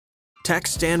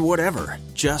text, and whatever.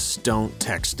 Just don't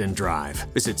text and drive.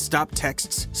 Visit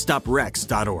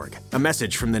StopTextsStopWrecks.org. A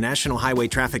message from the National Highway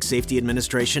Traffic Safety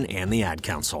Administration and the Ad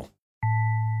Council.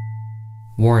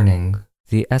 Warning.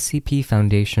 The SCP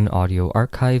Foundation audio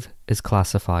archive is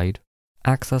classified.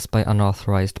 Access by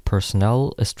unauthorized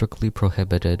personnel is strictly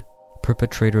prohibited.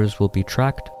 Perpetrators will be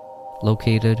tracked,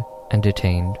 located, and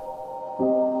detained.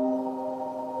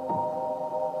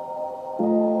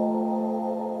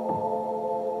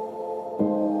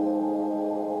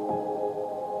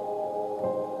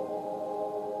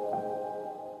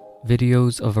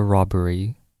 Videos of a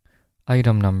robbery.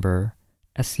 Item number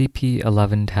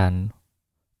SCP-1110.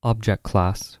 Object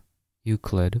Class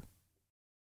Euclid.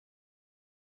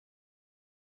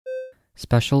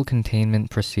 Special Containment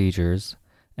Procedures.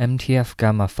 MTF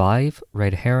Gamma 5,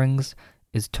 Red Herrings,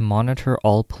 is to monitor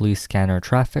all police scanner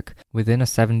traffic within a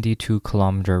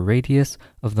 72-kilometer radius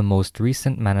of the most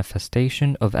recent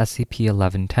manifestation of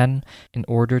SCP-1110 in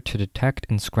order to detect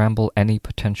and scramble any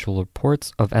potential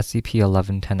reports of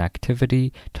SCP-1110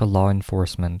 activity to law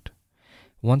enforcement.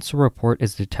 Once a report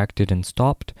is detected and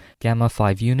stopped, Gamma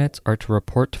 5 units are to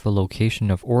report to the location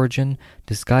of origin,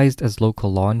 disguised as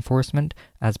local law enforcement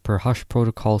as per Hush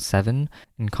Protocol 7,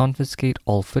 and confiscate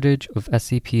all footage of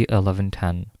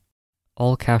SCP-1110.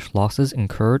 All cash losses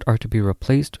incurred are to be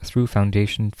replaced through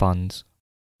Foundation funds.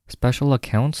 Special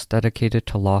accounts dedicated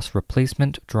to loss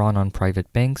replacement drawn on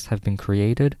private banks have been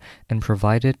created and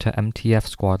provided to MTF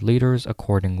squad leaders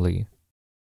accordingly.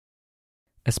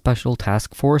 A special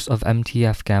task force of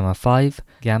MTF Gamma 5,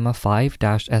 Gamma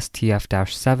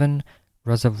 5-STF-7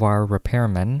 Reservoir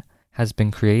Repairmen has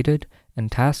been created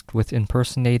and tasked with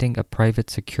impersonating a private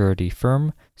security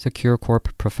firm, Secure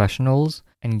Corp professionals,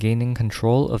 and gaining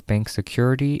control of bank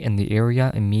security in the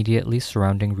area immediately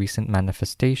surrounding recent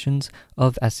manifestations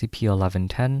of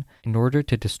SCP-1110 in order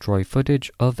to destroy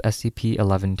footage of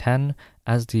SCP-1110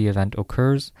 as the event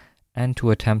occurs and to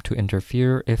attempt to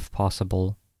interfere if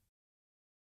possible.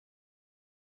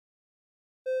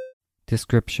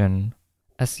 Description: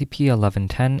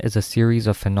 SCP-1110 is a series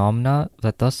of phenomena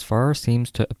that thus far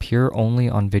seems to appear only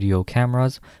on video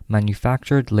cameras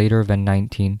manufactured later than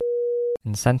 19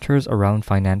 and centers around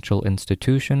financial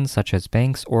institutions such as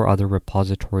banks or other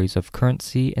repositories of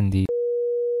currency in the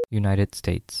United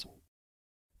States.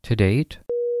 To date,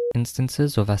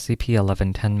 instances of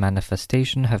SCP-1110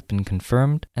 manifestation have been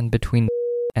confirmed, and between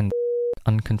and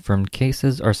unconfirmed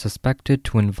cases are suspected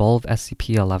to involve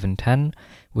SCP-1110,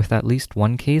 with at least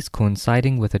one case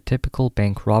coinciding with a typical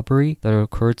bank robbery that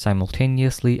occurred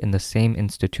simultaneously in the same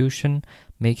institution,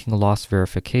 making loss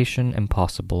verification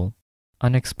impossible.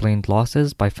 Unexplained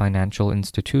losses by financial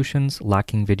institutions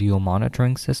lacking video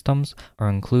monitoring systems are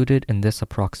included in this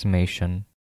approximation.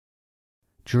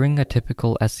 During a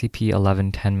typical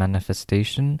SCP-1110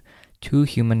 manifestation, two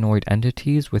humanoid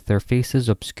entities with their faces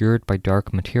obscured by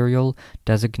dark material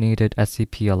designated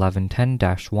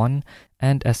SCP-1110-1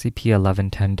 and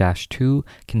SCP-1110-2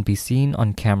 can be seen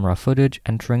on camera footage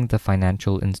entering the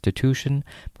financial institution,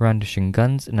 brandishing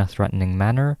guns in a threatening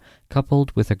manner,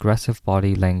 coupled with aggressive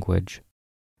body language.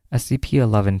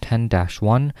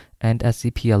 SCP-1110-1 and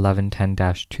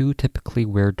SCP-1110-2 typically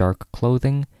wear dark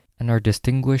clothing and are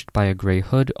distinguished by a gray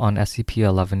hood on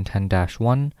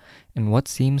SCP-1110-1 and what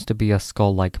seems to be a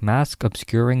skull-like mask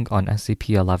obscuring on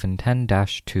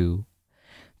SCP-1110-2.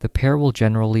 The pair will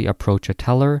generally approach a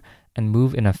teller and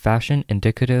move in a fashion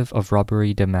indicative of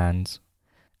robbery demands.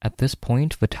 At this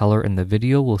point, the teller in the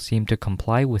video will seem to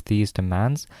comply with these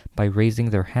demands by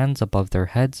raising their hands above their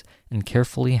heads and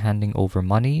carefully handing over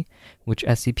money, which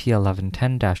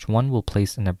SCP-1110-1 will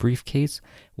place in a briefcase,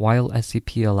 while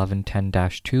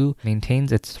SCP-1110-2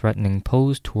 maintains its threatening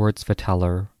pose towards the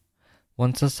teller.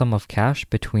 Once a sum of cash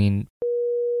between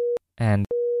and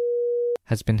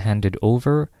has been handed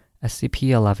over,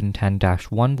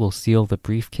 SCP-1110-1 will seal the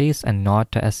briefcase and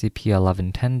nod to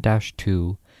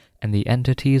SCP-1110-2, and the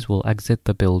entities will exit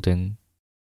the building.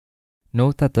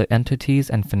 Note that the entities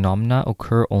and phenomena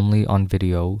occur only on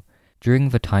video. During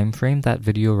the time frame that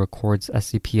video records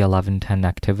SCP-1110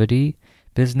 activity,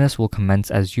 business will commence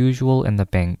as usual in the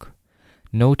bank.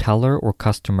 No teller or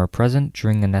customer present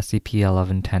during an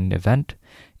SCP-1110 event,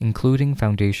 including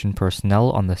Foundation personnel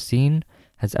on the scene,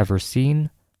 has ever seen,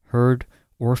 heard,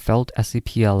 or felt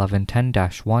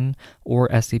SCP-1110-1 or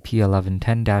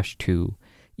SCP-1110-2,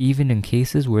 even in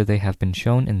cases where they have been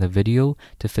shown in the video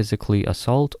to physically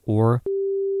assault or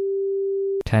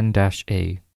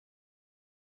 10-A.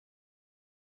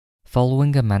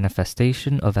 Following a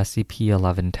manifestation of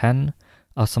SCP-1110,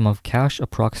 a sum of cash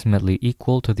approximately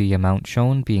equal to the amount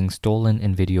shown being stolen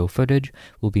in video footage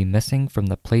will be missing from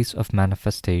the place of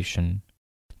manifestation.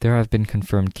 There have been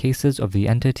confirmed cases of the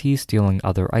entity stealing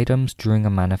other items during a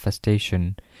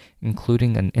manifestation,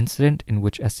 including an incident in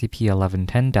which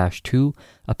SCP-1110-2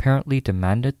 apparently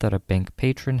demanded that a bank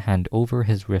patron hand over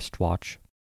his wristwatch.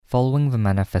 Following the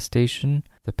manifestation,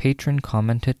 the patron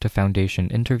commented to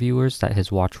Foundation interviewers that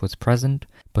his watch was present,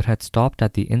 but had stopped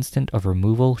at the instant of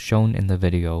removal shown in the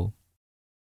video.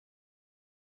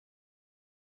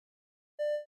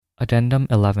 Addendum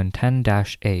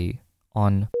 1110-A.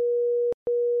 On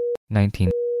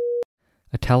 19.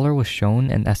 A teller was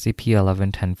shown in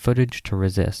SCP-1110 footage to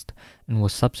resist, and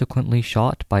was subsequently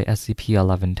shot by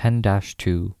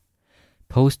SCP-1110-2.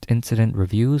 Post-incident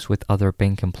reviews with other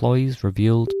bank employees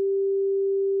revealed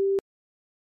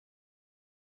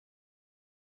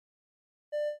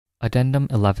Addendum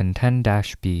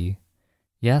 1110-B.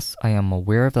 Yes, I am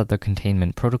aware that the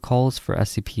containment protocols for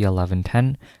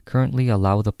SCP-1110 currently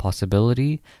allow the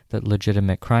possibility that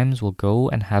legitimate crimes will go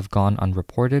and have gone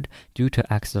unreported due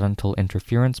to accidental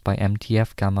interference by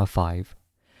MTF Gamma-5.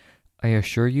 I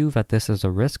assure you that this is a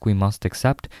risk we must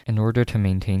accept in order to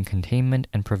maintain containment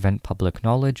and prevent public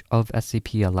knowledge of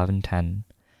SCP-1110.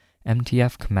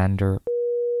 MTF Commander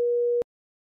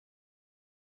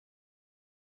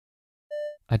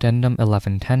Addendum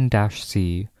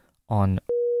 1110-C. On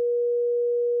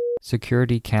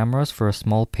security cameras for a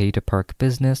small pay-to-park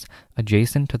business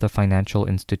adjacent to the financial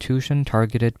institution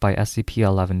targeted by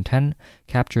SCP-1110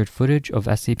 captured footage of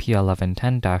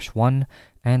SCP-1110-1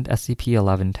 and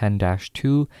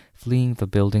SCP-1110-2 fleeing the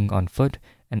building on foot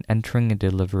and entering a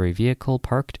delivery vehicle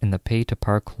parked in the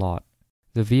pay-to-park lot.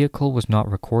 The vehicle was not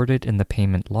recorded in the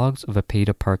payment logs of a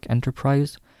pay-to-park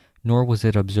enterprise, nor was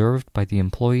it observed by the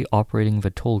employee operating the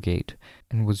toll gate,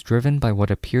 and was driven by what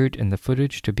appeared in the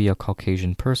footage to be a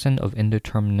Caucasian person of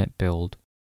indeterminate build.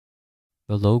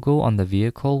 The logo on the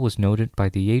vehicle was noted by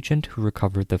the agent who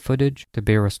recovered the footage to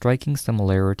bear a striking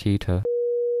similarity to,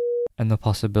 and the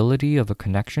possibility of a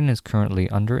connection is currently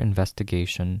under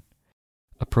investigation.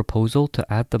 A proposal to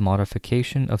add the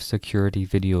modification of security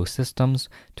video systems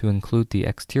to include the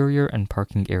exterior and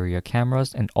parking area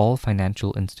cameras in all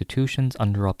financial institutions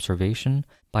under observation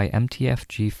by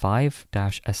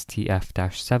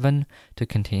MTF-G5-STF-7 to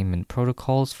containment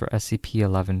protocols for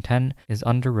SCP-1110 is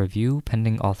under review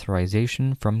pending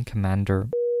authorization from Commander.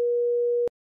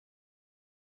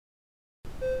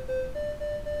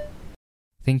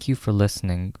 Thank you for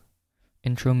listening.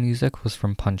 Intro music was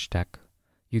from Punch Deck.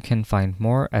 You can find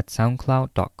more at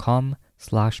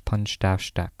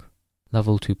soundcloud.com/punch-deck.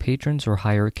 Level 2 patrons or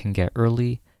higher can get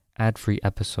early, ad-free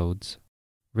episodes.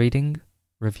 Rating,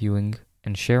 reviewing,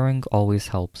 and sharing always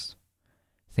helps.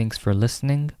 Thanks for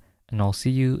listening, and I'll see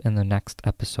you in the next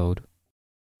episode.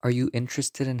 Are you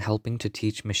interested in helping to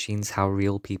teach machines how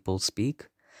real people speak?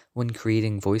 When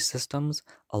creating voice systems,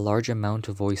 a large amount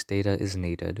of voice data is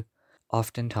needed.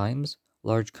 Oftentimes,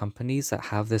 large companies that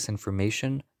have this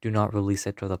information do not release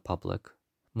it to the public.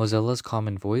 Mozilla's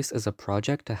Common Voice is a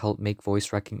project to help make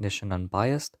voice recognition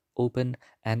unbiased, open,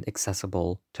 and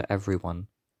accessible to everyone.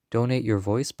 Donate your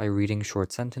voice by reading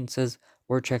short sentences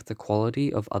or check the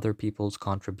quality of other people's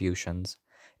contributions.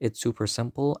 It's super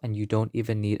simple and you don't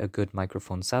even need a good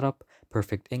microphone setup,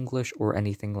 perfect English, or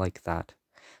anything like that.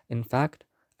 In fact,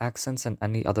 accents and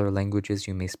any other languages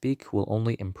you may speak will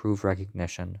only improve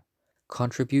recognition.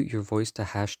 Contribute your voice to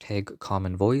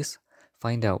 #CommonVoice.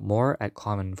 Find out more at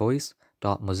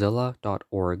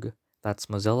commonvoice.mozilla.org. That's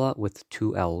Mozilla with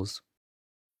 2 L's.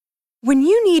 When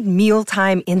you need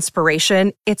mealtime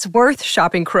inspiration, it's worth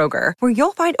shopping Kroger, where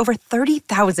you'll find over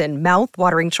 30,000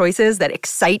 mouth-watering choices that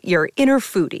excite your inner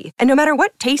foodie. And no matter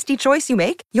what tasty choice you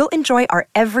make, you'll enjoy our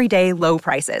everyday low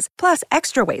prices, plus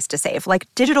extra ways to save, like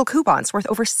digital coupons worth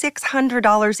over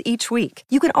 $600 each week.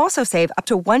 You can also save up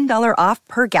to $1 off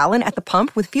per gallon at the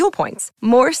pump with fuel points.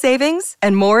 More savings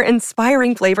and more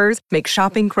inspiring flavors make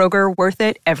shopping Kroger worth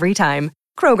it every time.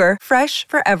 Kroger, fresh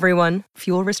for everyone.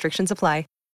 Fuel restrictions apply.